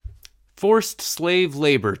Forced slave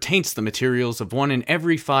labor taints the materials of 1 in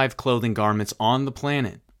every 5 clothing garments on the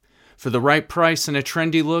planet. For the right price and a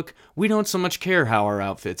trendy look, we don't so much care how our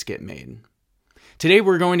outfits get made. Today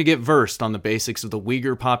we're going to get versed on the basics of the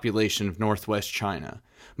Uyghur population of northwest China,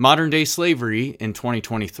 modern-day slavery in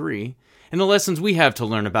 2023, and the lessons we have to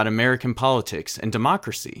learn about American politics and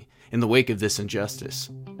democracy in the wake of this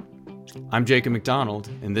injustice. I'm Jacob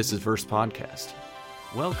McDonald, and this is Verse Podcast.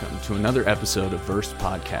 Welcome to another episode of Verse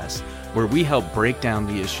Podcast, where we help break down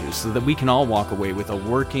the issues so that we can all walk away with a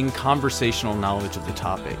working conversational knowledge of the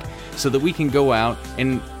topic, so that we can go out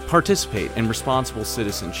and participate in responsible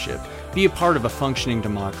citizenship, be a part of a functioning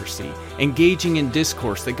democracy, engaging in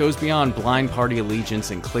discourse that goes beyond blind party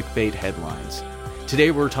allegiance and clickbait headlines.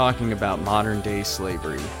 Today we're talking about modern-day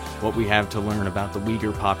slavery, what we have to learn about the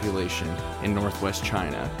Uyghur population in northwest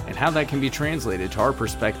China, and how that can be translated to our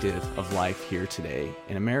perspective of life here today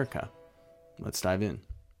in America. Let's dive in.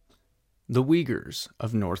 The Uyghurs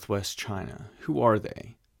of northwest China. Who are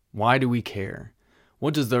they? Why do we care?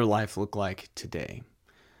 What does their life look like today?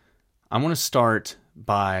 I want to start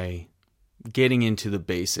by getting into the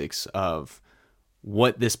basics of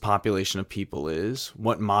what this population of people is,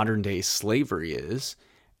 what modern-day slavery is,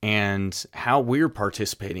 and how we're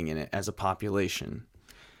participating in it as a population.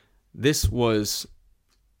 This was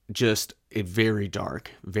just a very dark,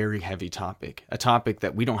 very heavy topic, a topic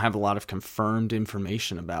that we don't have a lot of confirmed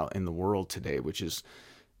information about in the world today, which is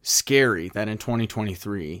scary that in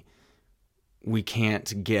 2023, we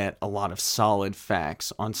can't get a lot of solid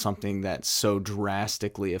facts on something that so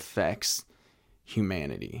drastically affects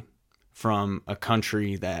humanity from a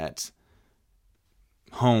country that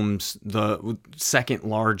homes the second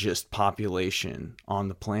largest population on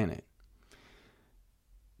the planet.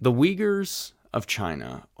 The Uyghurs of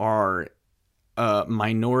China are a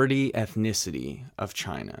minority ethnicity of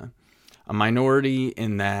China, a minority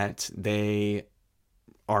in that they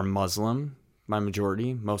are Muslim by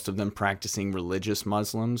majority, most of them practicing religious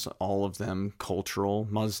Muslims, all of them cultural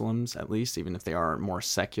Muslims, at least, even if they are more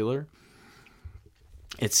secular.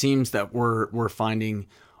 It seems that we're finding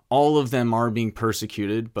all of them are being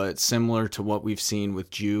persecuted, but similar to what we've seen with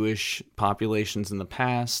Jewish populations in the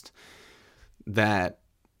past, that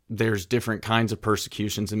there's different kinds of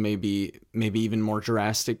persecutions and maybe even more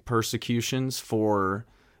drastic persecutions for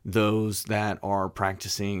those that are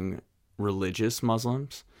practicing religious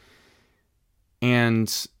Muslims.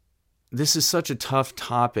 And this is such a tough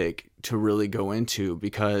topic to really go into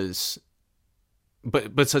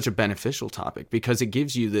but such a beneficial topic because it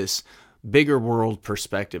gives you this bigger world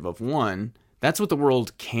perspective of one, that's what the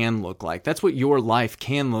world can look like. That's what your life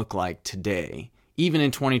can look like today, even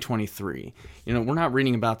in 2023. You know, we're not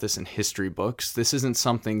reading about this in history books. This isn't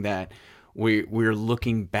something that we're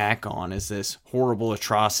looking back on as this horrible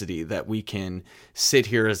atrocity that we can sit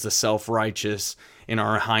here as the self-righteous in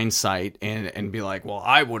our hindsight and be like, well,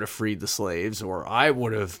 I would have freed the slaves, or I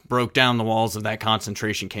would have broke down the walls of that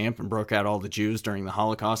concentration camp and broke out all the Jews during the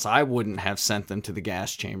Holocaust. I wouldn't have sent them to the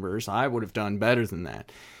gas chambers. I would have done better than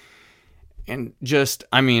that. And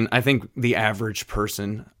I think the average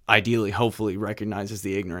person ideally, hopefully recognizes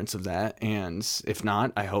the ignorance of that. And if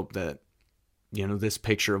not, I hope that, this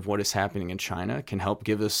picture of what is happening in China can help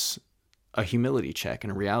give us a humility check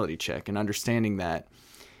and a reality check, and understanding that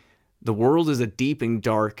the world is a deep and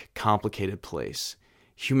dark, complicated place.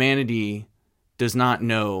 Humanity does not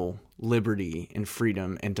know liberty and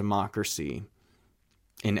freedom and democracy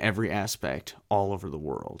in every aspect all over the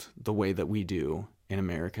world, the way that we do in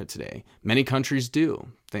America today. Many countries do,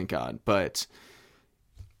 thank God, but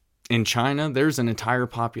in China, there's an entire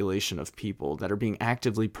population of people that are being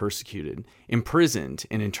actively persecuted, imprisoned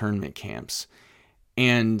in internment camps,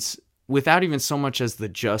 and without even so much as the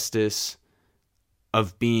justice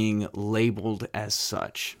of being labeled as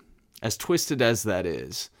such, as twisted as that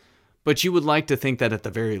is. But you would like to think that at the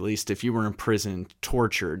very least, if you were imprisoned,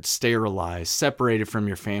 tortured, sterilized, separated from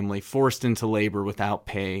your family, forced into labor without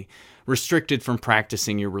pay, restricted from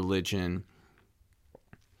practicing your religion,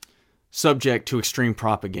 subject to extreme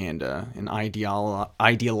propaganda and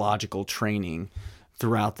ideological training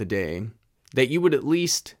throughout the day, that you would at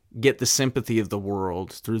least get the sympathy of the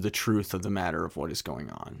world through the truth of the matter of what is going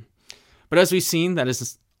on. But as we've seen, that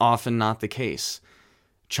is often not the case.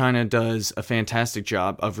 China does a fantastic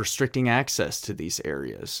job of restricting access to these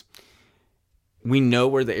areas. We know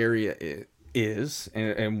where the area is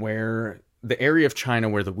and where the area of China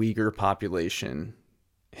where the Uyghur population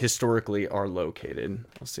historically are located.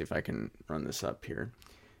 I'll see if I can run this up here.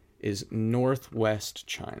 Is northwest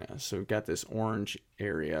China. So we've got this orange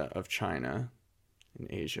area of China in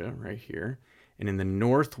Asia right here. And in the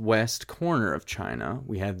northwest corner of China,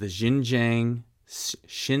 we have the Xinjiang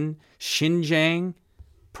Xinjiang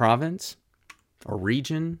province or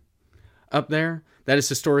region up there. That is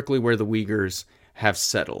historically where the Uyghurs have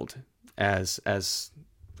settled as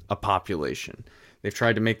a population. They've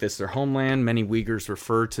tried to make this their homeland. Many Uyghurs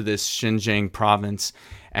refer to this Xinjiang province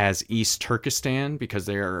as East Turkestan because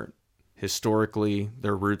they are historically,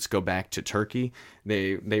 their roots go back to Turkey.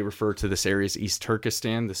 They refer to this area as East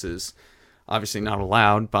Turkestan. This is obviously not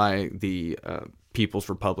allowed by the People's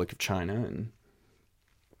Republic of China and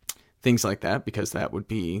things like that, because that would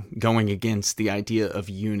be going against the idea of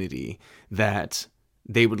unity that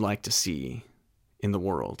they would like to see in the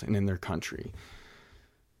world and in their country.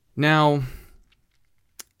 Now,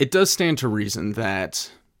 it does stand to reason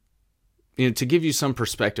that, to give you some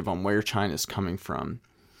perspective on where China is coming from,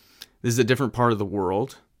 this is a different part of the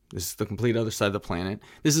world. This is the complete other side of the planet.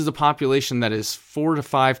 This is a population that is 4 to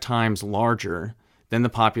 5 times larger than the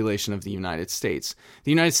population of the United States.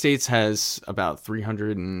 The United States has about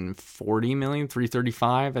 340 million,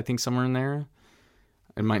 335, I think, somewhere in there.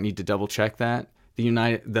 I might need to double check that.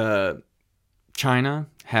 China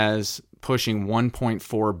has pushing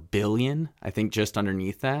 1.4 billion, I think, just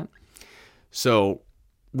underneath that. So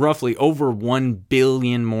roughly over 1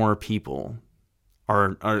 billion more people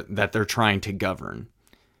are that they're trying to govern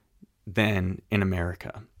than in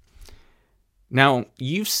America. Now,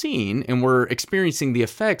 you've seen, and we're experiencing the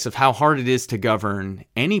effects of how hard it is to govern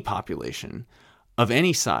any population of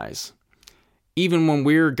any size. Even when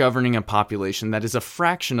we're governing a population that is a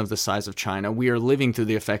fraction of the size of China, we are living through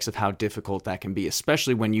the effects of how difficult that can be,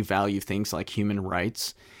 especially when you value things like human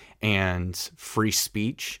rights and free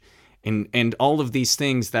speech and all of these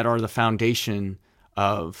things that are the foundation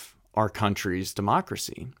of our country's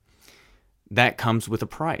democracy. That comes with a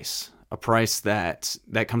price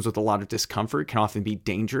that comes with a lot of discomfort, can often be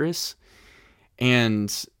dangerous,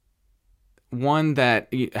 and one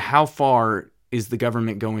that, how far is the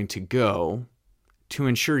government going to go to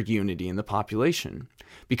ensure unity in the population?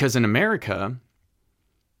 Because in America,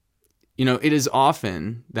 it is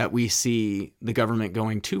often that we see the government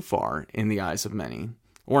going too far in the eyes of many,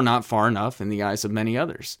 or not far enough in the eyes of many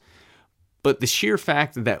others. But the sheer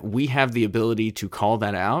fact that we have the ability to call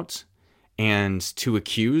that out and to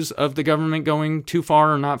accuse of the government going too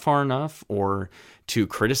far or not far enough, or to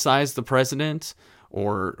criticize the president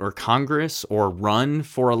or Congress, or run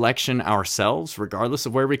for election ourselves, regardless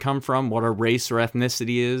of where we come from, what our race or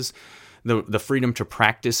ethnicity is, the freedom to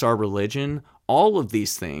practice our religion, all of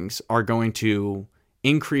these things are going to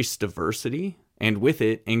increase diversity, and with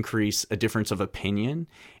it, increase a difference of opinion,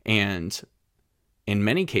 and in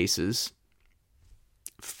many cases,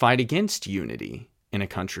 fight against unity in a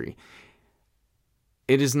country.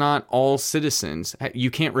 It is not all citizens.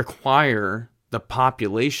 You can't require the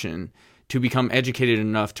population to become educated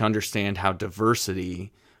enough to understand how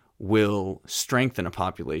diversity will strengthen a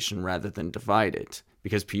population rather than divide it,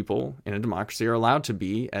 because people in a democracy are allowed to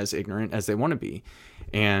be as ignorant as they want to be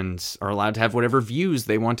and are allowed to have whatever views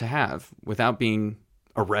they want to have without being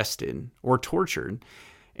arrested or tortured.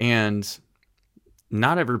 And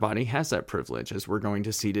not everybody has that privilege, as we're going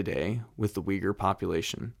to see today with the Uyghur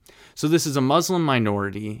population. So this is a Muslim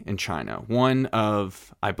minority in China, one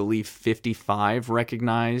of, I believe, 55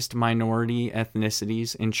 recognized minority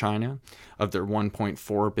ethnicities in China of their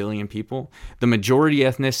 1.4 billion people. The majority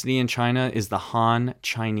ethnicity in China is the Han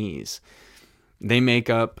Chinese. They make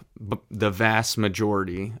up the vast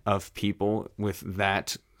majority of people with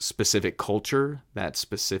that specific culture, that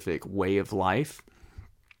specific way of life.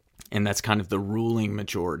 And that's kind of the ruling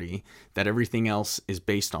majority that everything else is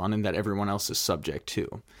based on and that everyone else is subject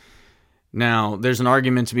to. Now, there's an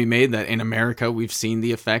argument to be made that in America, we've seen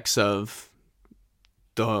the effects of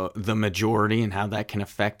the majority and how that can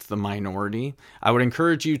affect the minority. I would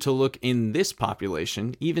encourage you to look in this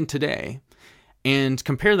population, even today, and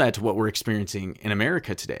compare that to what we're experiencing in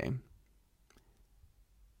America today.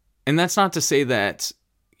 And that's not to say that,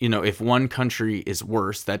 if one country is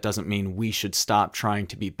worse, that doesn't mean we should stop trying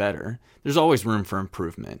to be better. There's always room for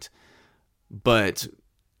improvement, but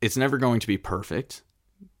it's never going to be perfect.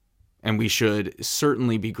 And we should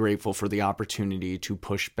certainly be grateful for the opportunity to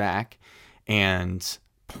push back and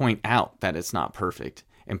point out that it's not perfect,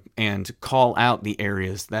 and call out the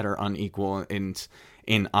areas that are unequal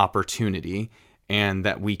in opportunity and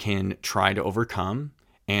that we can try to overcome,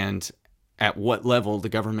 and at what level the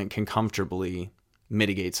government can comfortably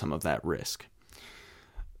mitigate some of that risk.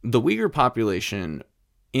 The Uyghur population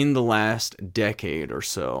in the last decade or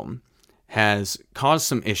so has caused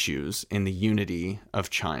some issues in the unity of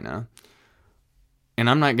China. And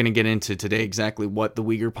I'm not going to get into today exactly what the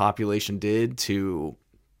Uyghur population did to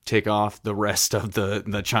tick off the rest of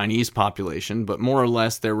the Chinese population, but more or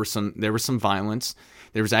less there was some violence.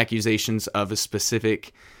 There was accusations of a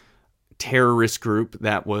specific terrorist group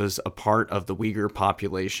that was a part of the Uyghur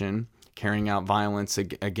population carrying out violence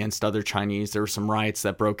against other Chinese. There were some riots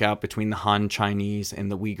that broke out between the Han Chinese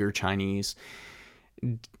and the Uyghur Chinese.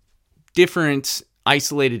 Different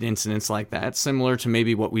isolated incidents like that, similar to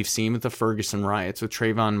maybe what we've seen with the Ferguson riots, with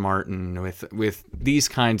Trayvon Martin, with these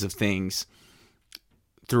kinds of things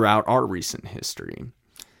throughout our recent history.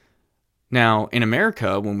 Now, in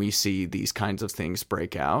America, when we see these kinds of things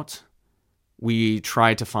break out, we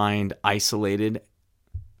try to find isolated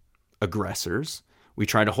aggressors. We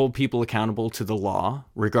try to hold people accountable to the law,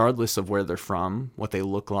 regardless of where they're from, what they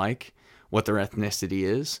look like, what their ethnicity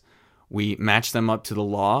is. We match them up to the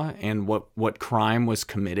law and what crime was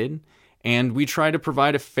committed. And we try to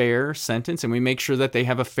provide a fair sentence, and we make sure that they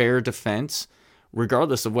have a fair defense,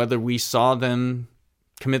 regardless of whether we saw them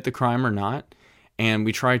commit the crime or not. And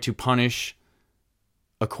we try to punish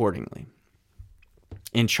accordingly.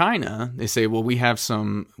 In China, they say, well, we have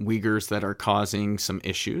some Uyghurs that are causing some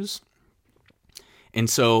issues. And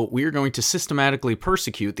so we are going to systematically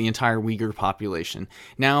persecute the entire Uyghur population.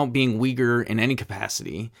 Now, being Uyghur in any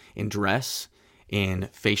capacity, in dress, in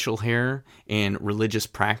facial hair, in religious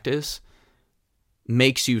practice,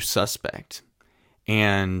 makes you suspect.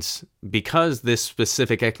 And because this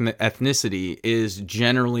specific ethnicity is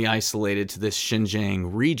generally isolated to this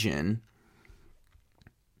Xinjiang region,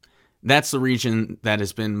 that's the region that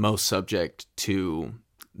has been most subject to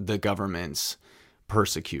the government's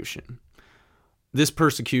persecution. This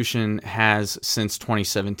persecution has, since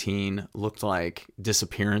 2017, looked like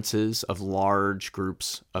disappearances of large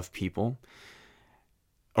groups of people,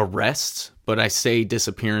 arrests, but I say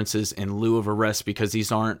disappearances in lieu of arrests because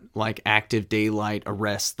these aren't like active daylight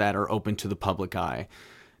arrests that are open to the public eye.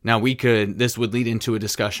 Now, this would lead into a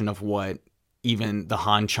discussion of what even the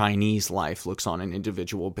Han Chinese life looks on an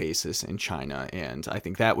individual basis in China, and I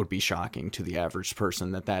think that would be shocking to the average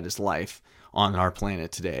person that is life on our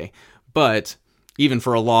planet today. But even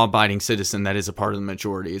for a law-abiding citizen that is a part of the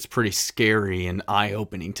majority, it's pretty scary and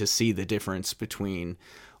eye-opening to see the difference between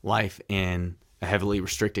life in a heavily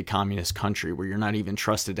restricted communist country where you're not even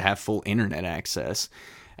trusted to have full internet access,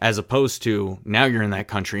 as opposed to now you're in that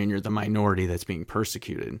country and you're the minority that's being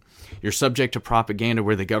persecuted. You're subject to propaganda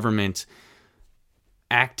where the government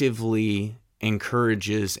actively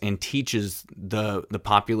encourages and teaches the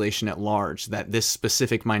population at large that this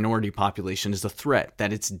specific minority population is a threat,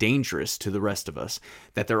 that it's dangerous to the rest of us,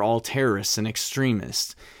 that they're all terrorists and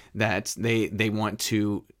extremists, that they want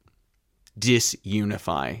to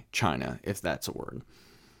disunify China, if that's a word,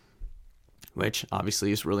 which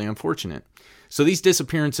obviously is really unfortunate. So these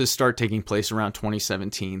disappearances start taking place around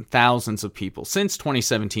 2017. Thousands of people. Since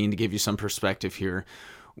 2017, to give you some perspective here,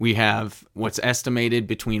 we have what's estimated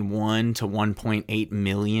between 1 to 1.8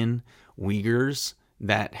 million Uyghurs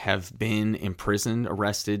that have been imprisoned,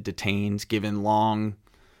 arrested, detained, given long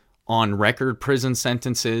on-record prison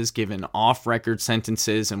sentences, given off-record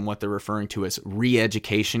sentences, and what they're referring to as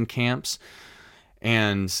re-education camps.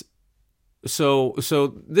 And so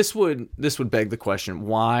this would beg the question,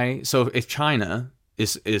 why? So if China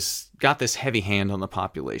is got this heavy hand on the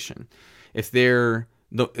population, if they're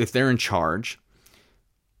in charge,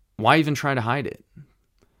 why even try to hide it?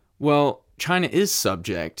 Well, China is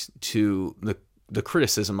subject to the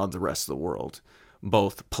criticism of the rest of the world,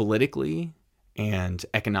 both politically and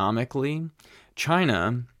economically.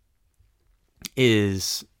 China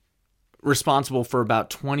is responsible for about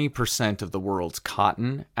 20% of the world's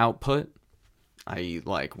cotton output, i.e.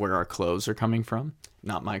 like where our clothes are coming from.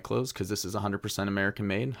 Not my clothes, because this is 100% American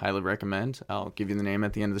made. Highly recommend. I'll give you the name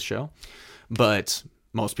at the end of the show. But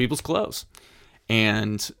most people's clothes.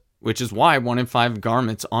 And which is why 1 in 5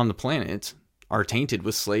 garments on the planet are tainted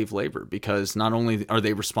with slave labor, because not only are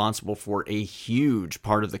they responsible for a huge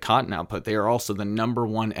part of the cotton output, they are also the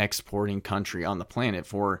 #1 exporting country on the planet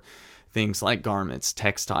for things like garments,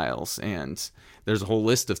 textiles, and there's a whole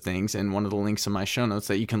list of things in one of the links in my show notes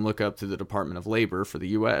that you can look up through the Department of Labor for the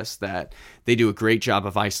U.S. that they do a great job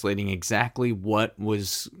of isolating exactly what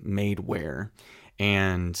was made where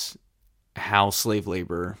and how slave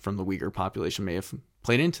labor from the Uyghur population may have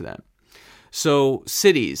played into that. So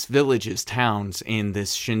cities, villages, towns in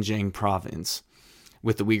this Xinjiang province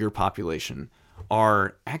with the Uyghur population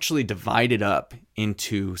are actually divided up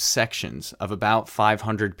into sections of about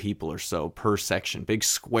 500 people or so per section, big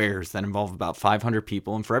squares that involve about 500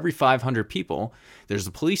 people. And for every 500 people, there's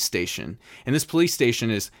a police station. And this police station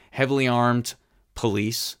is heavily armed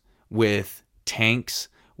police with tanks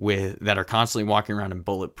that are constantly walking around in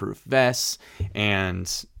bulletproof vests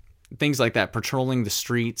and things like that, patrolling the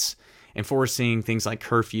streets, enforcing things like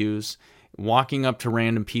curfews, walking up to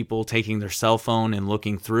random people, taking their cell phone and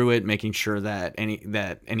looking through it, making sure that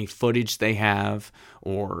any footage they have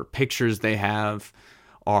or pictures they have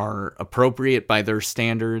are appropriate by their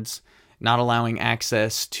standards, not allowing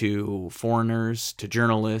access to foreigners, to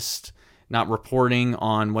journalists, not reporting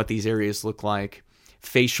on what these areas look like,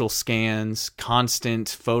 facial scans, constant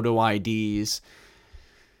photo IDs,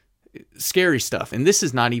 scary stuff. And this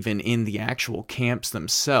is not even in the actual camps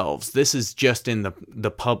themselves. This is just in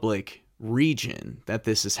the public region that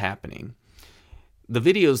this is happening. The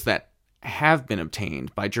videos that have been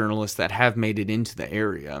obtained by journalists that have made it into the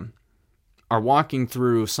area are walking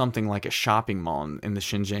through something like a shopping mall in the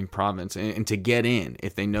Xinjiang province, and to get in,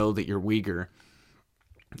 if they know that you're Uyghur,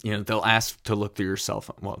 they'll ask to look through your cell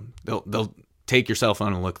phone. Well, they'll take your cell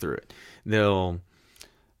phone and look through it.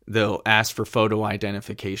 They'll ask for photo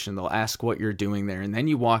identification. They'll ask what you're doing there. And then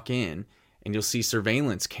you walk in and you'll see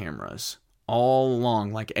surveillance cameras all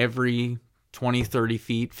along, like every 20, 30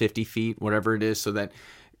 feet, 50 feet, whatever it is, so that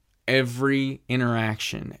every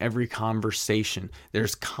interaction, every conversation,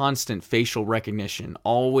 there's constant facial recognition,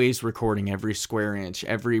 always recording every square inch,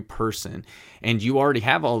 every person. And you already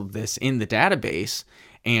have all of this in the database,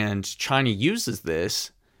 and China uses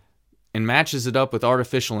this and matches it up with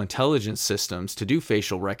artificial intelligence systems to do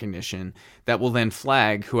facial recognition that will then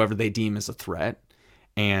flag whoever they deem as a threat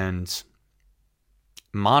and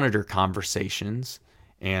monitor conversations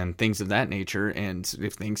and things of that nature. And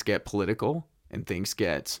if things get political and things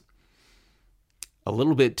get a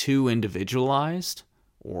little bit too individualized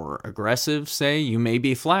or aggressive, say, you may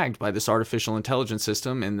be flagged by this artificial intelligence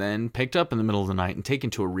system and then picked up in the middle of the night and taken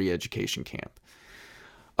to a re-education camp.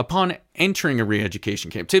 Upon entering a re-education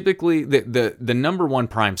camp, typically the number one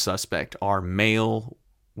prime suspect are male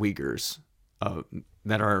Uyghurs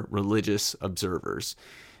that are religious observers.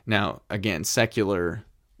 Now, again, secular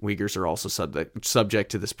Uyghurs are also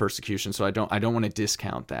subject to this persecution, so I don't want to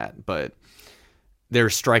discount that, but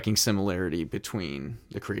there's striking similarity between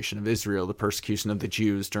the creation of Israel, the persecution of the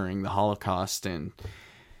Jews during the Holocaust, and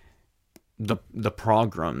the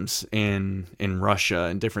pogroms in Russia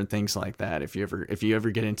and different things like that. If you ever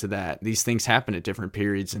get into that, these things happen at different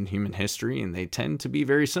periods in human history, and they tend to be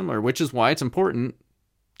very similar, which is why it's important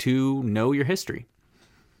to know your history.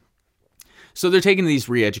 So they're taking these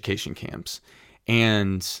re-education camps,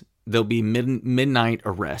 and there'll be midnight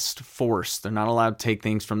arrest, forced. They're not allowed to take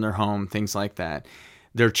things from their home, things like that.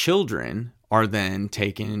 Their children are then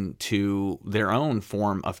taken to their own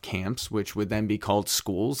form of camps, which would then be called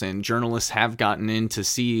schools. And journalists have gotten in to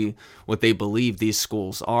see what they believe these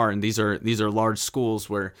schools are. And these are large schools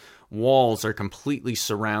where walls are completely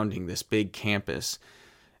surrounding this big campus.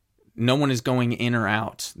 No one is going in or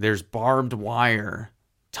out. There's barbed wire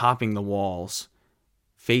topping the walls,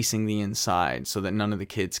 facing the inside, so that none of the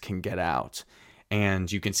kids can get out.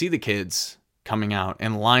 And you can see the kids coming out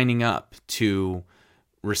and lining up to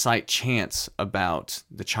recite chants about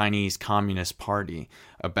the Chinese Communist Party,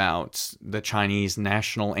 about the Chinese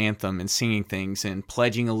national anthem, and singing things and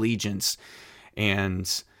pledging allegiance.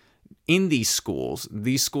 And in these schools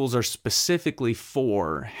are specifically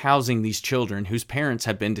for housing these children whose parents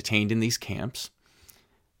have been detained in these camps.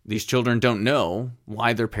 These children don't know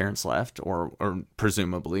why their parents left, or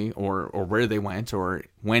presumably, or where they went, or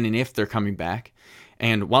when and if they're coming back.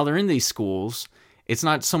 And while they're in these schools, it's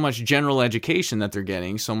not so much general education that they're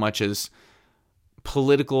getting, so much as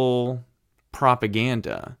political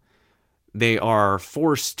propaganda. They are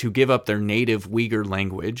forced to give up their native Uyghur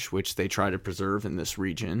language, which they try to preserve in this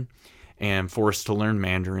region, and forced to learn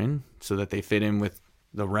Mandarin so that they fit in with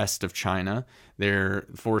the rest of China. They're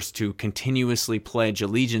forced to continuously pledge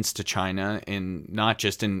allegiance to China, and not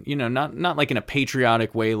just in, not like in a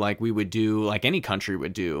patriotic way like we would do, like any country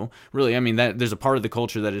would do. Really, I mean, that there's a part of the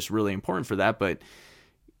culture that is really important for that. But,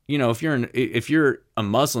 if you're a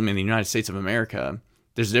Muslim in the United States of America,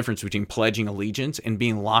 there's a difference between pledging allegiance and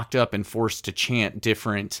being locked up and forced to chant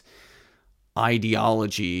different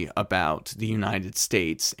ideology about the United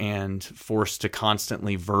States and forced to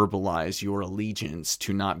constantly verbalize your allegiance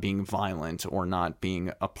to not being violent or not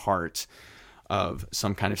being a part of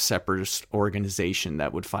some kind of separatist organization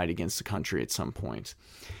that would fight against the country at some point.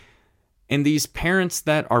 And these parents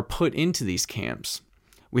that are put into these camps,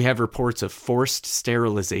 we have reports of forced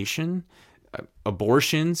sterilization,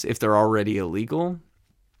 abortions if they're already illegal.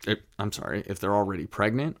 If they're already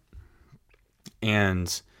pregnant.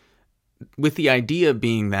 And with the idea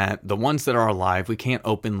being that the ones that are alive, we can't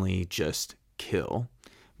openly just kill,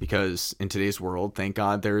 because in today's world, thank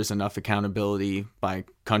God, there is enough accountability by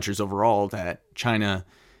countries overall that China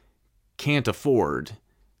can't afford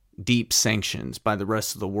deep sanctions by the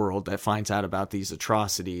rest of the world that finds out about these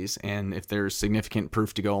atrocities, and if there's significant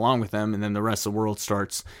proof to go along with them, and then the rest of the world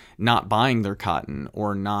starts not buying their cotton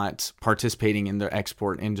or not participating in their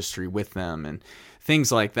export industry with them and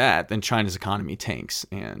things like that, then China's economy tanks.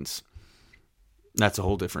 And that's a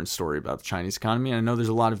whole different story about the Chinese economy. And I know there's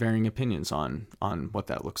a lot of varying opinions on what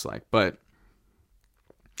that looks like. But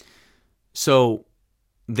so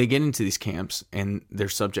they get into these camps and they're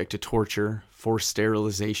subject to torture, forced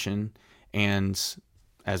sterilization, and,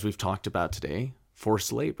 as we've talked about today,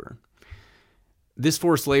 forced labor. This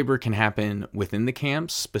forced labor can happen within the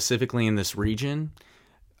camps, specifically in this region.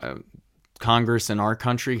 Congress in our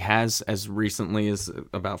country has, as recently as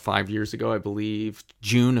about 5 years ago, I believe,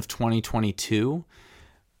 June of 2022,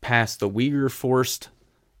 passed the Uyghur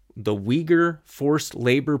Forced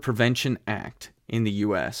Labor Prevention Act in the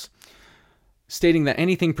U.S., stating that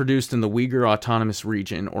anything produced in the Uyghur Autonomous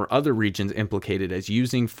Region or other regions implicated as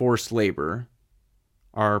using forced labor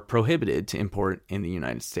are prohibited to import in the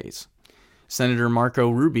United States. Senator Marco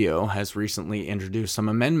Rubio has recently introduced some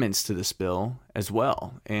amendments to this bill as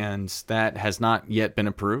well, and that has not yet been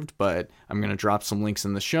approved, but I'm going to drop some links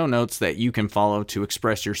in the show notes that you can follow to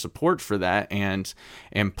express your support for that and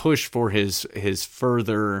push for his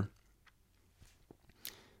further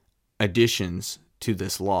additions to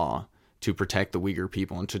this law to protect the Uyghur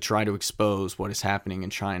people and to try to expose what is happening in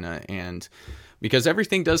China. And because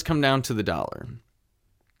everything does come down to the dollar.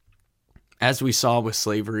 As we saw with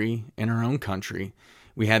slavery in our own country,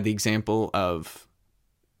 we had the example of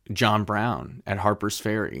John Brown at Harper's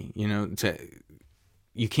Ferry.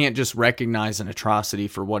 You can't just recognize an atrocity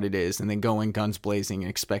for what it is and then go in guns blazing and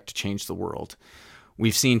expect to change the world.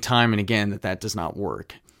 We've seen time and again that does not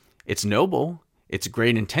work. It's noble, it's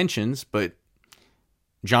great intentions, but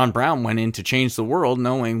John Brown went in to change the world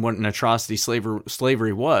knowing what an atrocity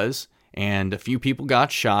slavery was, and a few people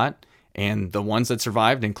got shot, and the ones that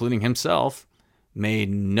survived, including himself,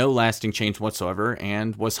 made no lasting change whatsoever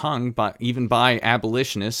and was hung even by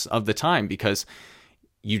abolitionists of the time, because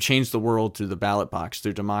you change the world through the ballot box,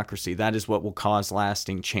 through democracy. That is what will cause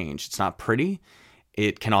lasting change. It's not pretty.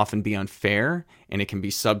 It can often be unfair, and it can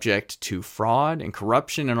be subject to fraud and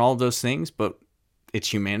corruption and all those things, but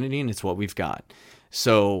it's humanity and it's what we've got.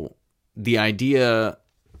 So the idea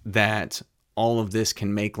that all of this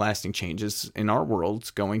can make lasting changes in our world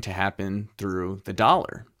is going to happen through the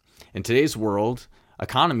dollar. In today's world,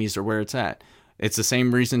 economies are where it's at. It's the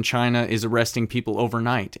same reason China is arresting people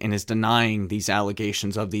overnight and is denying these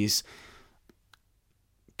allegations of these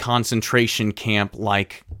concentration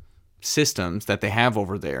camp-like systems that they have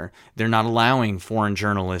over there. They're not allowing foreign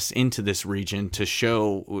journalists into this region to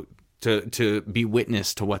show, to be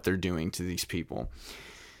witness to what they're doing to these people.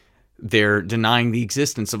 They're denying the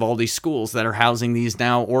existence of all these schools that are housing these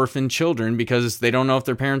now orphan children because they don't know if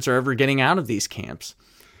their parents are ever getting out of these camps.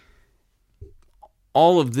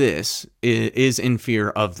 All of this is in fear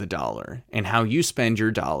of the dollar, and how you spend your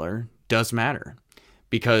dollar does matter,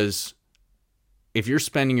 because if you're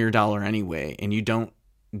spending your dollar anyway and you don't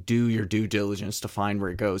do your due diligence to find where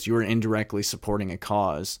it goes, you are indirectly supporting a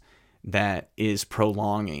cause that is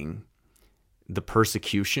prolonging the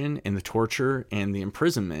persecution and the torture and the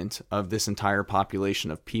imprisonment of this entire population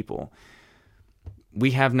of people.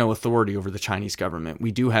 We have no authority over the Chinese government.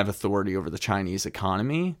 We do have authority over the Chinese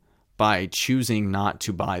economy by choosing not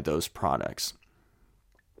to buy those products.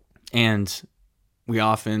 And we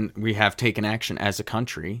have taken action as a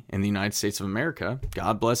country in the United States of America.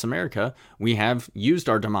 God bless America. We have used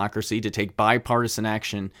our democracy to take bipartisan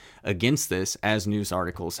action against this as news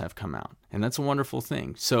articles have come out. And that's a wonderful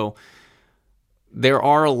thing. So there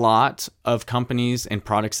are a lot of companies and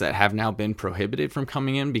products that have now been prohibited from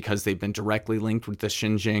coming in because they've been directly linked with the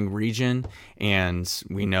Xinjiang region, and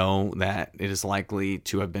we know that it is likely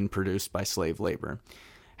to have been produced by slave labor.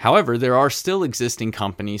 However, there are still existing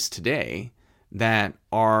companies today that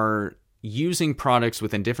are using products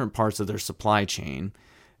within different parts of their supply chain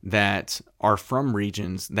that are from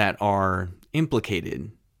regions that are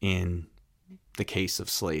implicated in the case of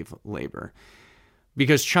slave labor.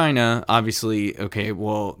 Because China, obviously,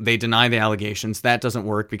 they deny the allegations. That doesn't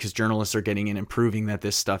work because journalists are getting in and proving that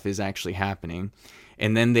this stuff is actually happening.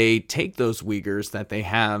 And then they take those Uyghurs that they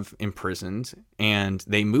have imprisoned and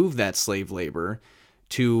they move that slave labor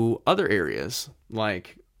to other areas,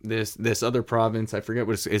 like this other province, I forget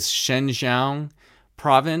what it's Xinjiang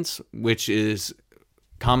province, which is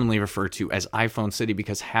commonly referred to as iPhone City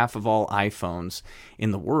because half of all iPhones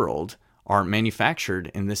in the world are manufactured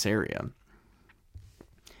in this area.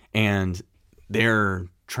 And they're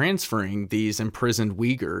transferring these imprisoned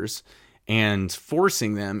Uyghurs and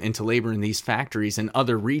forcing them into labor in these factories in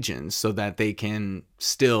other regions so that they can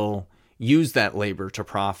still use that labor to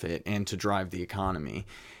profit and to drive the economy.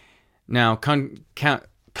 Now,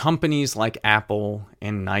 companies like Apple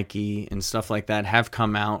and Nike and stuff like that have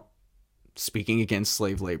come out speaking against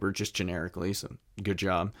slave labor just generically, so good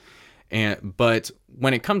job. But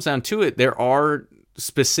when it comes down to it, there are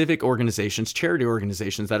specific organizations, charity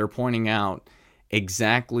organizations, that are pointing out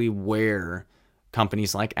exactly where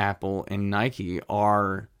companies like Apple and Nike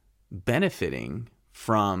are benefiting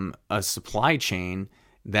from a supply chain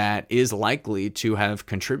that is likely to have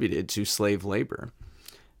contributed to slave labor.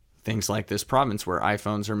 Things like this province where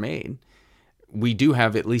iPhones are made. We do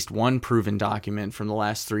have at least one proven document from the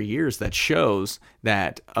last 3 years that shows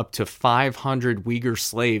that up to 500 Uyghur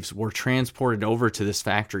slaves were transported over to this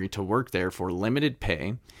factory to work there for limited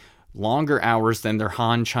pay, longer hours than their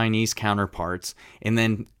Han Chinese counterparts, and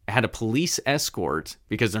then had a police escort,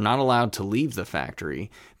 because they're not allowed to leave the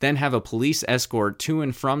factory, then have a police escort to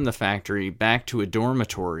and from the factory back to a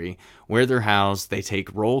dormitory where they're housed. They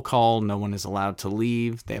take roll call. No one is allowed to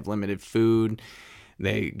leave. They have limited food.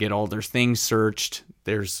 They get all their things searched.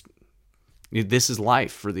 This is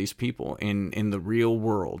life for these people in the real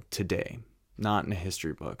world today, not in a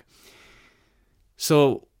history book.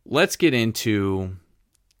 So let's get into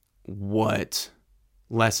what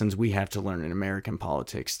lessons we have to learn in American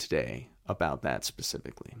politics today about that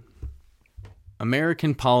specifically.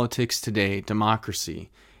 American politics today, democracy,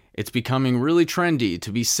 it's becoming really trendy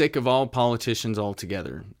to be sick of all politicians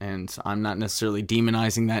altogether. And I'm not necessarily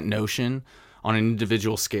demonizing that notion on an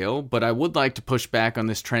individual scale, but I would like to push back on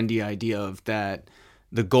this trendy idea of that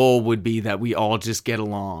the goal would be that we all just get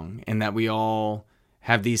along and that we all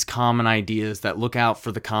have these common ideas that look out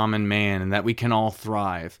for the common man and that we can all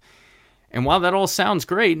thrive. And while that all sounds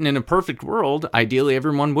great, and in a perfect world, ideally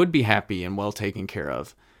everyone would be happy and well taken care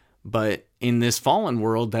of. But in this fallen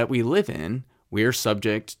world that we live in, we are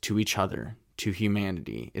subject to each other, to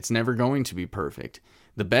humanity. It's never going to be perfect.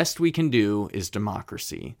 The best we can do is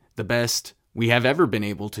democracy. The best we have ever been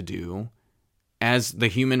able to do as the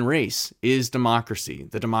human race is democracy,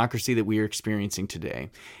 the democracy that we are experiencing today.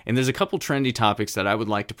 And there's a couple trendy topics that I would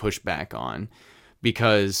like to push back on,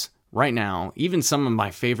 because right now, even some of my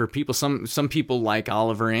favorite people, some people like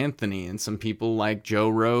Oliver Anthony and some people like Joe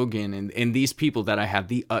Rogan and these people that I have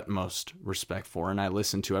the utmost respect for, and I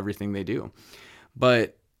listen to everything they do.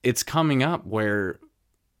 But it's coming up where,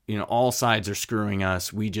 all sides are screwing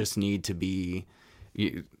us. We just need to be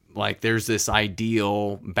like, there's this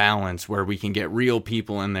ideal balance where we can get real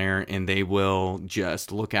people in there and they will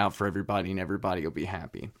just look out for everybody and everybody will be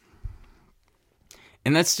happy.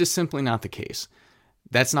 And that's just simply not the case.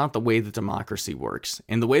 That's not the way that democracy works.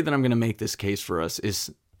 And the way that I'm going to make this case for us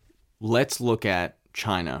is, let's look at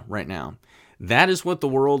China right now. That is what the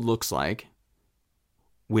world looks like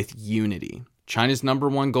with unity. China's number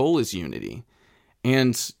one goal is unity.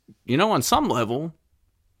 And, on some level,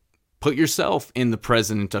 put yourself in the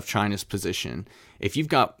president of China's position. If you've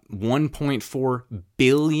got 1.4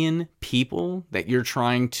 billion people that you're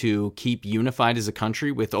trying to keep unified as a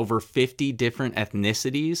country with over 50 different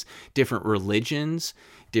ethnicities, different religions,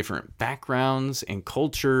 different backgrounds and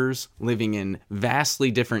cultures, living in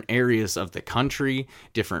vastly different areas of the country,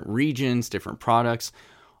 different regions, different products,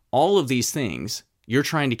 all of these things, you're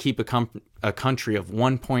trying to keep a country of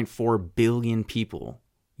 1.4 billion people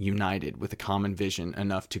united with a common vision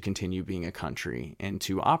enough to continue being a country and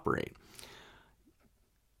to operate.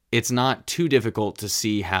 It's not too difficult to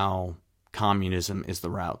see how communism is the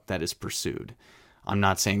route that is pursued. I'm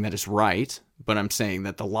not saying that it's right, but I'm saying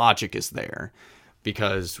that the logic is there,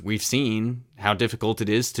 because we've seen how difficult it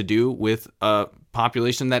is to do with a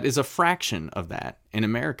population that is a fraction of that in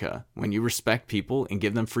America. When you respect people and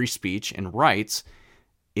give them free speech and rights,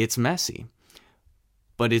 it's messy.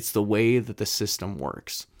 But it's the way that the system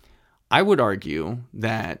works. I would argue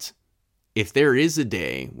that if there is a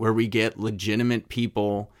day where we get legitimate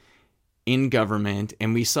people in government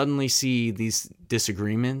and we suddenly see these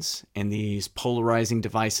disagreements and these polarizing,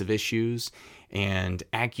 divisive issues and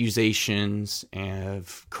accusations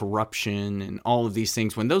of corruption and all of these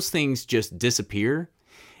things, when those things just disappear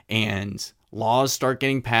and laws start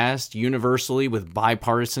getting passed universally with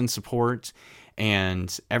bipartisan support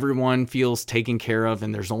and everyone feels taken care of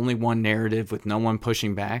and there's only one narrative with no one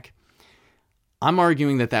pushing back, I'm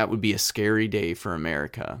arguing that that would be a scary day for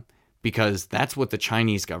America, because that's what the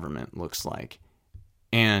Chinese government looks like.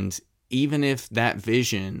 And even if that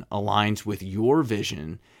vision aligns with your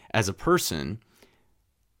vision as a person,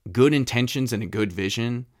 good intentions and a good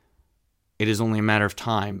vision, it is only a matter of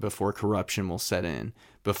time before corruption will set in,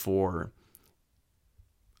 before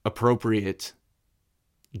appropriate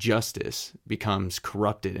justice becomes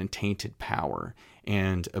corrupted and tainted power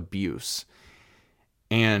and abuse.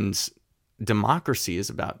 And democracy is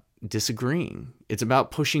about disagreeing. It's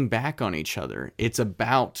about pushing back on each other. It's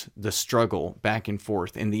about the struggle back and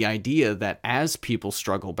forth, and the idea that as people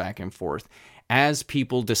struggle back and forth, as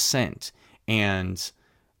people dissent, and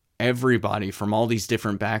everybody from all these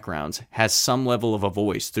different backgrounds has some level of a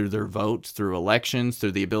voice through their votes, through elections,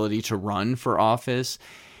 through the ability to run for office,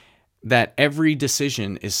 that every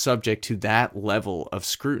decision is subject to that level of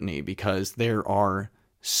scrutiny because there are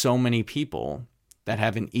so many people that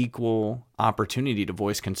have an equal opportunity to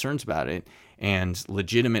voice concerns about it and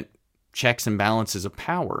legitimate checks and balances of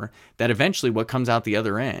power, that eventually what comes out the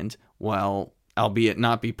other end, while albeit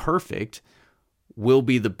not be perfect, will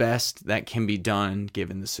be the best that can be done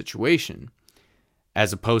given the situation,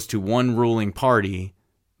 as opposed to one ruling party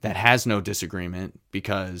that has no disagreement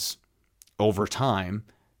because over time,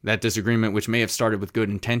 that disagreement, which may have started with good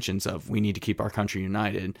intentions of we need to keep our country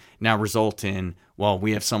united, now result in, well,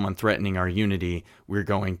 we have someone threatening our unity. We're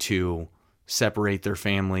going to separate their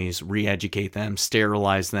families, re-educate them,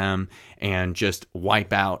 sterilize them, and just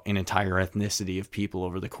wipe out an entire ethnicity of people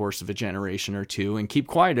over the course of a generation or two and keep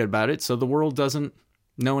quiet about it so the world doesn't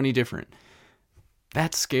know any different.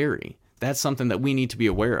 That's scary. That's something that we need to be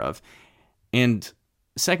aware of. And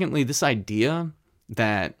secondly, this idea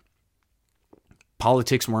that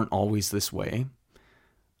politics weren't always this way.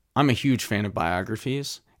 I'm a huge fan of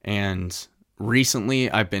biographies, and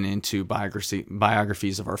recently I've been into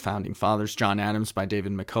biographies of our founding fathers. John Adams by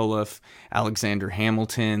David McCullough, Alexander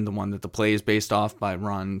Hamilton, the one that the play is based off by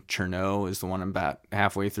Ron Chernow, is the one I'm about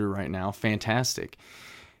halfway through right now. Fantastic.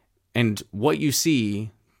 And what you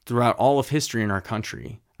see throughout all of history in our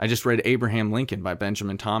country, I just read Abraham Lincoln by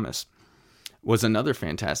Benjamin Thomas, was another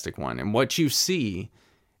fantastic one. And what you see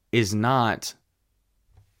is not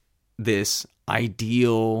this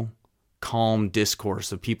ideal, calm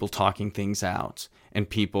discourse of people talking things out and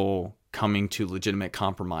people coming to legitimate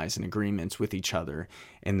compromise and agreements with each other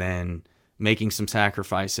and then making some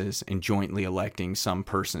sacrifices and jointly electing some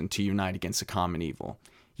person to unite against a common evil.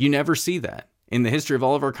 You never see that. In the history of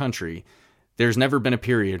all of our country, there's never been a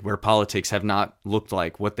period where politics have not looked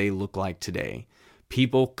like what they look like today.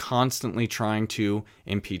 People constantly trying to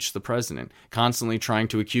impeach the president, constantly trying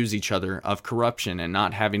to accuse each other of corruption and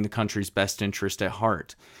not having the country's best interest at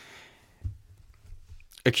heart,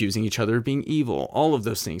 accusing each other of being evil, all of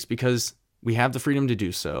those things, because we have the freedom to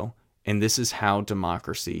do so, and this is how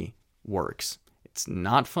democracy works. It's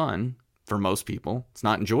not fun for most people. It's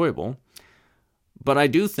not enjoyable. But I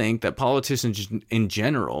do think that politicians in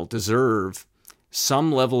general deserve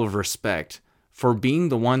some level of respect for being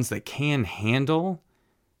the ones that can handle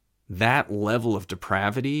that level of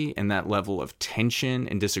depravity and that level of tension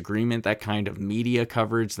and disagreement, that kind of media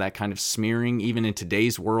coverage, that kind of smearing, even in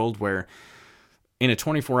today's world where in a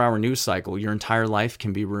 24-hour news cycle, your entire life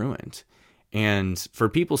can be ruined. And for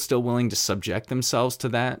people still willing to subject themselves to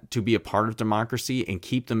that, to be a part of democracy and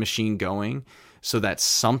keep the machine going so that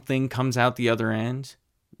something comes out the other end,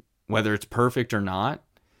 whether it's perfect or not,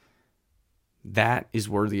 that is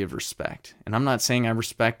worthy of respect. And I'm not saying I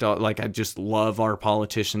respect, I just love our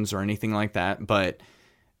politicians or anything like that, but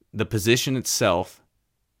the position itself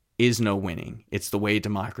is no winning. It's the way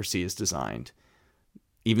democracy is designed.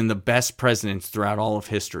 Even the best presidents throughout all of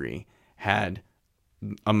history had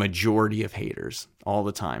a majority of haters all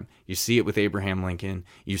the time. You see it with Abraham Lincoln.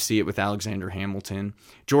 You see it with Alexander Hamilton.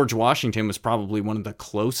 George Washington was probably one of the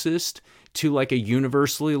closest to like a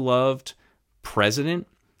universally loved president.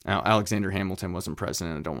 Now, Alexander Hamilton wasn't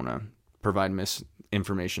president. I don't want to provide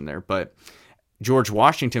misinformation there, but George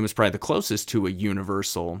Washington was probably the closest to a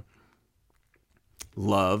universal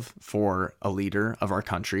love for a leader of our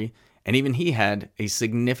country. And even he had a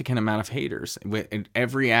significant amount of haters.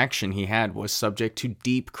 Every action he had was subject to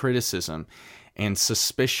deep criticism and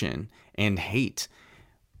suspicion and hate.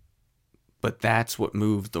 But that's what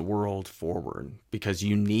moved the world forward, because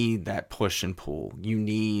you need that push and pull. You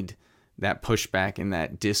need that pushback and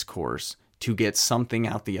that discourse to get something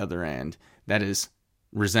out the other end that is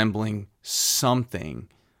resembling something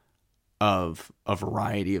of a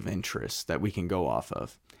variety of interests that we can go off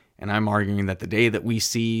of. And I'm arguing that the day that we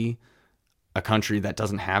see a country that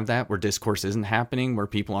doesn't have that, where discourse isn't happening, where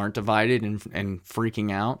people aren't divided and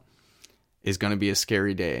freaking out, is going to be a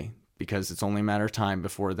scary day, because it's only a matter of time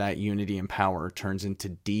before that unity and power turns into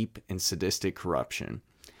deep and sadistic corruption.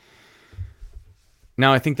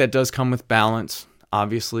 Now, I think that does come with balance,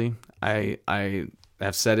 obviously. I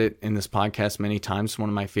have said it in this podcast many times, one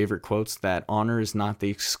of my favorite quotes, that honor is not the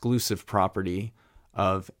exclusive property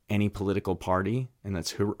of any political party, and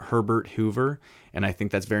that's Herbert Hoover, and I think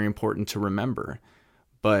that's very important to remember.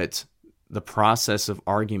 But the process of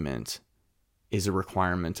argument is a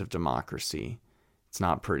requirement of democracy. It's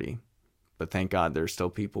not pretty, but thank God there's still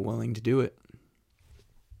people willing to do it.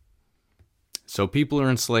 So people are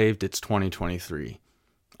enslaved. It's 2023.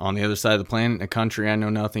 On the other side of the planet, a country I know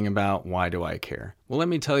nothing about. Why do I care? Well, let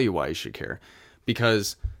me tell you why you should care.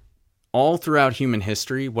 Because all throughout human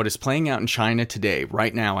history, what is playing out in China today,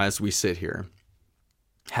 right now as we sit here,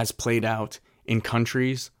 has played out in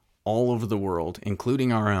countries all over the world,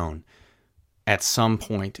 including our own, at some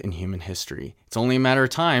point in human history. It's only a matter of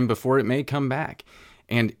time before it may come back.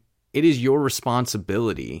 And it is your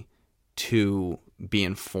responsibility to be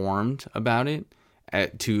informed about it,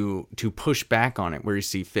 to push back on it where you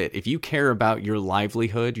see fit. If you care about your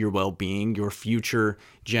livelihood, your well-being, your future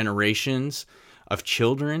generations of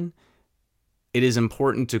children, it is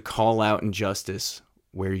important to call out injustice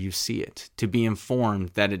where you see it, to be informed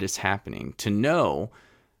that it is happening, to know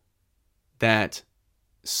that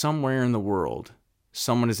somewhere in the world,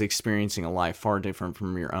 someone is experiencing a life far different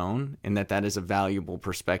from your own, and that is a valuable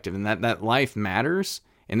perspective, and that life matters,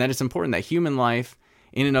 and that it's important that human life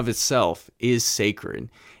in and of itself is sacred,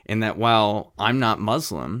 and that while I'm not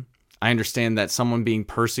Muslim, I understand that someone being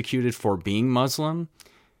persecuted for being Muslim,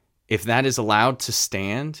 if that is allowed to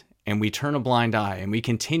stand and we turn a blind eye and we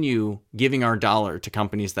continue giving our dollar to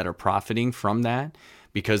companies that are profiting from that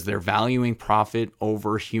because they're valuing profit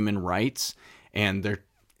over human rights, and they're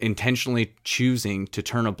intentionally choosing to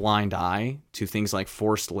turn a blind eye to things like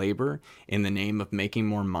forced labor in the name of making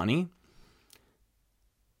more money,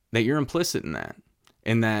 that you're implicit in that.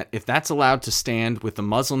 And that if that's allowed to stand with the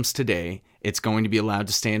Muslims today, it's going to be allowed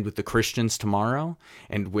to stand with the Christians tomorrow,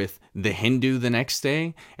 and with the Hindu the next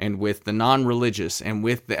day, and with the non-religious, and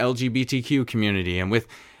with the LGBTQ community, and with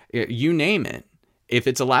you name it. If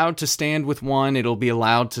it's allowed to stand with one, it'll be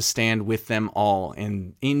allowed to stand with them all.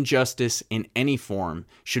 And injustice in any form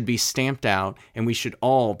should be stamped out, and we should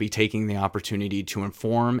all be taking the opportunity to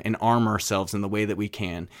inform and arm ourselves in the way that we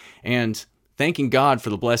can. And thanking God for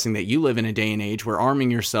the blessing that you live in a day and age where arming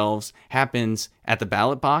yourselves happens at the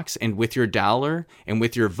ballot box and with your dollar and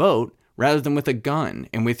with your vote, rather than with a gun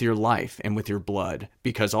and with your life and with your blood.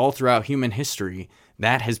 Because all throughout human history,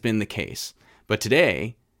 that has been the case. But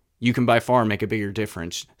today, you can by far make a bigger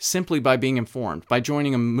difference simply by being informed, by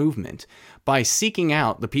joining a movement, by seeking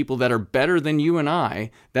out the people that are better than you and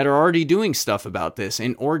I, that are already doing stuff about this,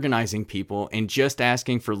 and organizing people and just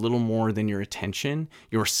asking for little more than your attention,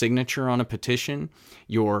 your signature on a petition,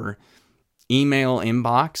 your email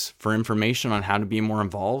inbox for information on how to be more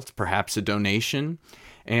involved, perhaps a donation,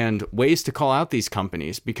 and ways to call out these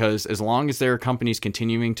companies. Because as long as there are companies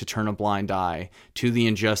continuing to turn a blind eye to the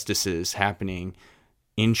injustices happening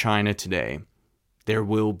in China today,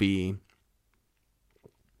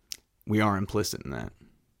 we are implicit in that,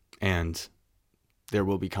 and there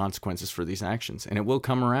will be consequences for these actions, and it will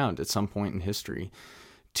come around at some point in history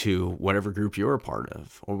to whatever group you're a part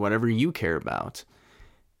of or whatever you care about.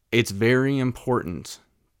 It's very important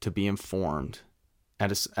to be informed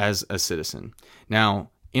as a citizen. Now,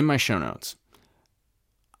 in my show notes,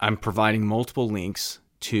 I'm providing multiple links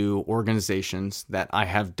to organizations that I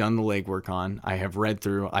have done the legwork on, I have read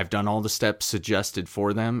through, I've done all the steps suggested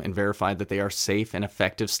for them and verified that they are safe and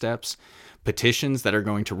effective steps. Petitions that are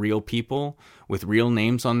going to real people with real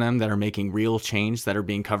names on them that are making real change, that are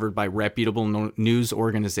being covered by reputable news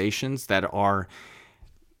organizations that are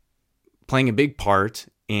playing a big part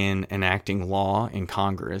in enacting law in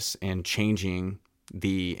Congress and changing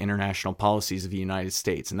the international policies of the United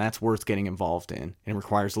States. And that's worth getting involved in, and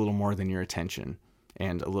requires a little more than your attention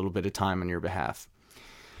and a little bit of time on your behalf.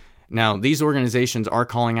 Now, these organizations are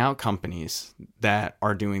calling out companies that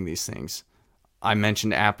are doing these things. I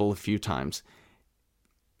mentioned Apple a few times.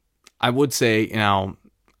 I would say,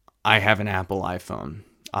 I have an Apple iPhone.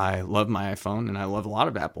 I love my iPhone, and I love a lot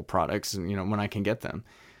of Apple products, when I can get them.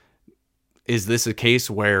 Is this a case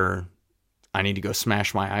where I need to go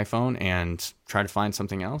smash my iPhone and try to find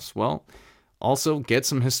something else? Well, also get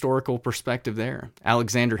some historical perspective there.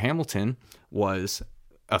 Alexander Hamilton was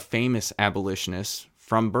a famous abolitionist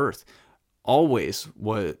from birth, always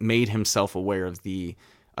made himself aware of the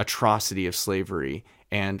atrocity of slavery,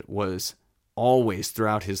 and was always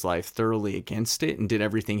throughout his life thoroughly against it and did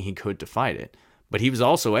everything he could to fight it. But he was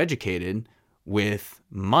also educated with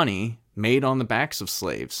money made on the backs of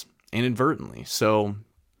slaves inadvertently. So,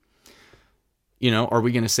 are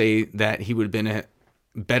we going to say that he would have been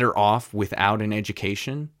better off without an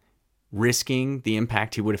education, risking the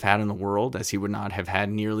impact he would have had in the world, as he would not have had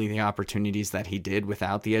nearly the opportunities that he did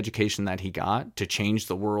without the education that he got to change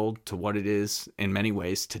the world to what it is in many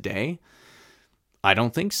ways today? I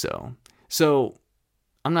don't think so. So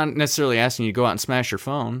I'm not necessarily asking you to go out and smash your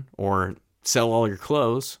phone or sell all your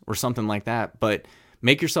clothes or something like that, but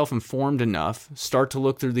make yourself informed enough, start to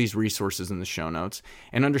look through these resources in the show notes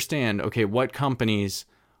and understand, okay, what companies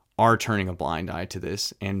are turning a blind eye to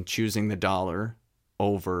this and choosing the dollar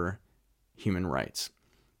over human rights,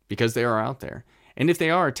 because they are out there. And if they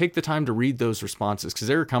are, take the time to read those responses, because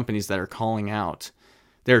there are companies that are calling out,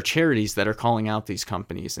 there are charities that are calling out these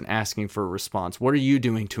companies and asking for a response. What are you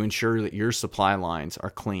doing to ensure that your supply lines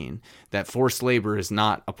are clean, that forced labor is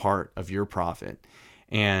not a part of your profit?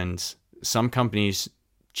 And some companies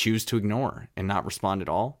choose to ignore and not respond at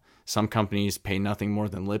all. Some companies pay nothing more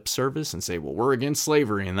than lip service and say, well, we're against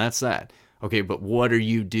slavery and that's that. Okay, but what are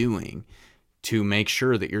you doing to make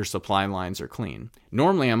sure that your supply lines are clean?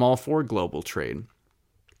 Normally, I'm all for global trade.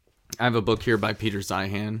 I have a book here by Peter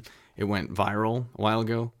Zeihan. It went viral a while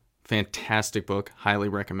ago. Fantastic book. Highly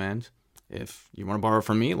recommend. If you want to borrow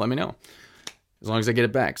from me, let me know. As long as I get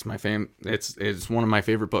it back. It's one of my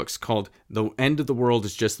favorite books, called The End of the World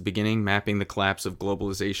is Just the Beginning, Mapping the Collapse of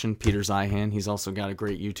Globalization. Peter Zeihan. He's also got a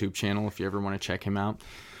great YouTube channel if you ever want to check him out.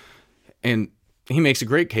 And he makes a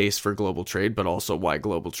great case for global trade, but also why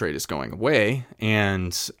global trade is going away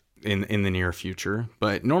and in the near future.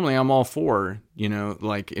 But normally I'm all for,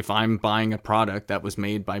 like if I'm buying a product that was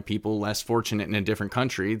made by people less fortunate in a different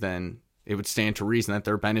country, then it would stand to reason that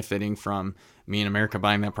they're benefiting from me in America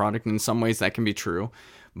buying that product. And in some ways that can be true.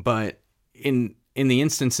 But in the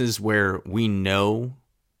instances where we know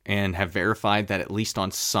and have verified that at least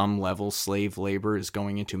on some level slave labor is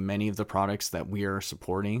going into many of the products that we are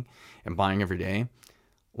supporting and buying every day,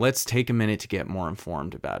 let's take a minute to get more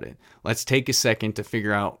informed about it. Let's take a second to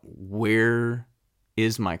figure out, where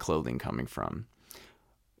is my clothing coming from?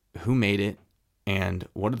 Who made it? And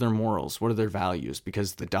what are their morals? What are their values?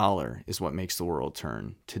 Because the dollar is what makes the world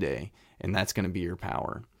turn today, and that's going to be your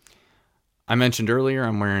power. I mentioned earlier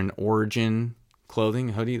I'm wearing Origin clothing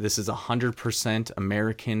hoodie. This is 100%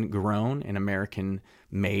 American grown and American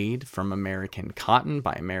made from American cotton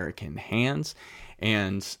by American hands.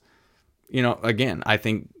 And again, I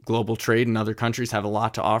think global trade in other countries have a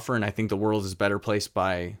lot to offer, and I think the world is a better place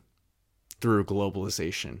through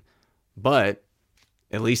globalization. But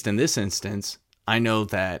at least in this instance, I know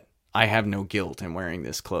that I have no guilt in wearing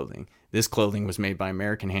this clothing. This clothing was made by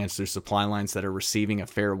American hands through supply lines that are receiving a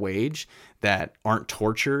fair wage, that aren't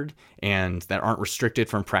tortured and that aren't restricted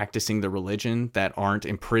from practicing the religion, that aren't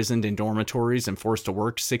imprisoned in dormitories and forced to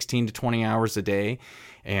work 16 to 20 hours a day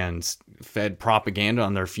and fed propaganda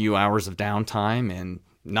on their few hours of downtime and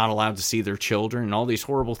not allowed to see their children and all these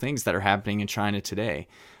horrible things that are happening in China today.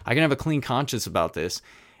 I can have a clean conscience about this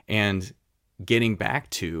and getting back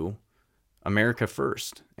to America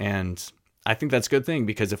first. And I think that's a good thing,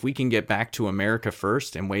 because if we can get back to America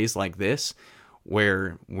first in ways like this,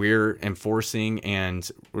 where we're enforcing and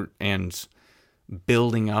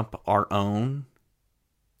building up our own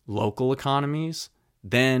local economies,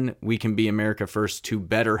 then we can be America first to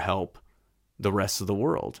better help the rest of the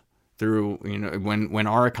world. Through, when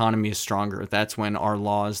our economy is stronger, that's when our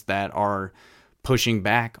laws that are pushing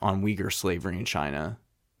back on Uyghur slavery in China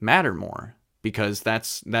matter more. Because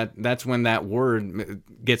that's when that word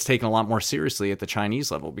gets taken a lot more seriously at the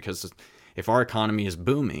Chinese level. Because if our economy is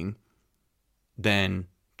booming, then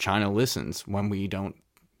China listens when we don't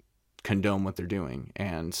condone what they're doing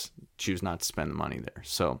and choose not to spend the money there.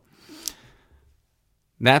 So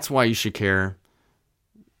that's why you should care,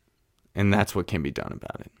 and that's what can be done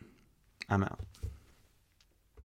about it. I'm out.